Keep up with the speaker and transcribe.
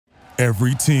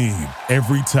Every team,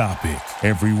 every topic,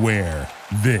 everywhere.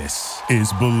 This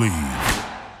is Believe.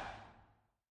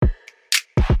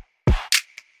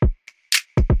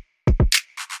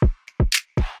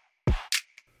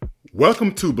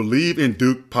 Welcome to Believe in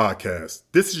Duke podcast.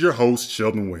 This is your host,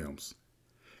 Sheldon Williams.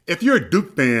 If you're a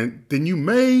Duke fan, then you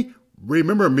may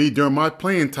remember me during my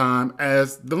playing time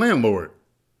as the landlord.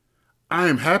 I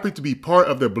am happy to be part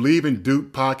of the Believe in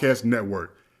Duke podcast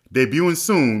network, debuting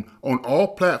soon on all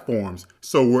platforms.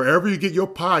 So wherever you get your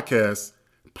podcasts,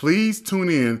 please tune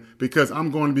in because I'm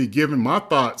going to be giving my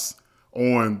thoughts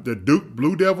on the Duke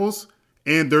Blue Devils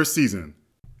and their season.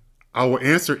 I will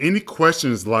answer any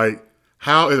questions like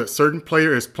how a certain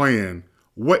player is playing,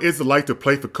 what is it like to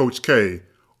play for Coach K,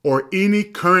 or any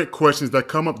current questions that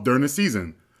come up during the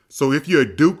season. So if you're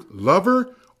a Duke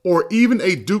lover or even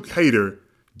a Duke hater,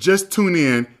 just tune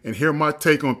in and hear my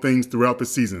take on things throughout the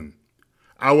season.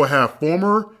 I will have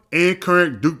former and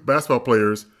current Duke basketball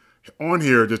players on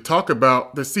here to talk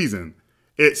about the season.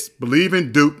 It's Believe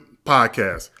in Duke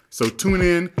podcast. So tune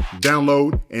in,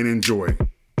 download, and enjoy.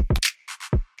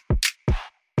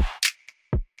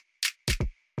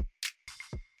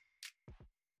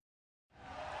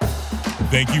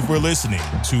 Thank you for listening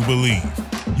to Believe.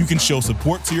 You can show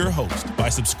support to your host by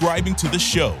subscribing to the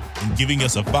show and giving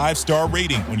us a 5-star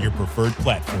rating on your preferred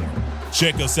platform.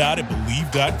 Check us out at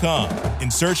Believe.com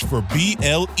and search for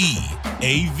BLEAV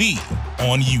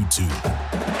on YouTube.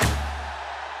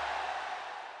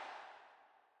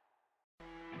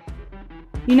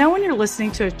 You know when you're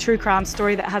listening to a true crime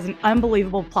story that has an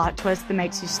unbelievable plot twist that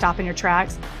makes you stop in your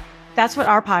tracks? That's what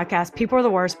our podcast, People Are the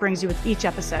Worst, brings you with each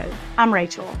episode. I'm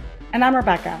Rachel. And I'm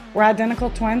Rebecca. We're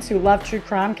identical twins who love true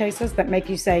crime cases that make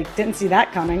you say, didn't see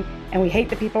that coming, and we hate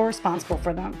the people responsible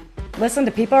for them. Listen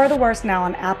to People Are the Worst now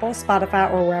on Apple,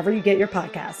 Spotify, or wherever you get your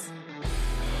podcasts.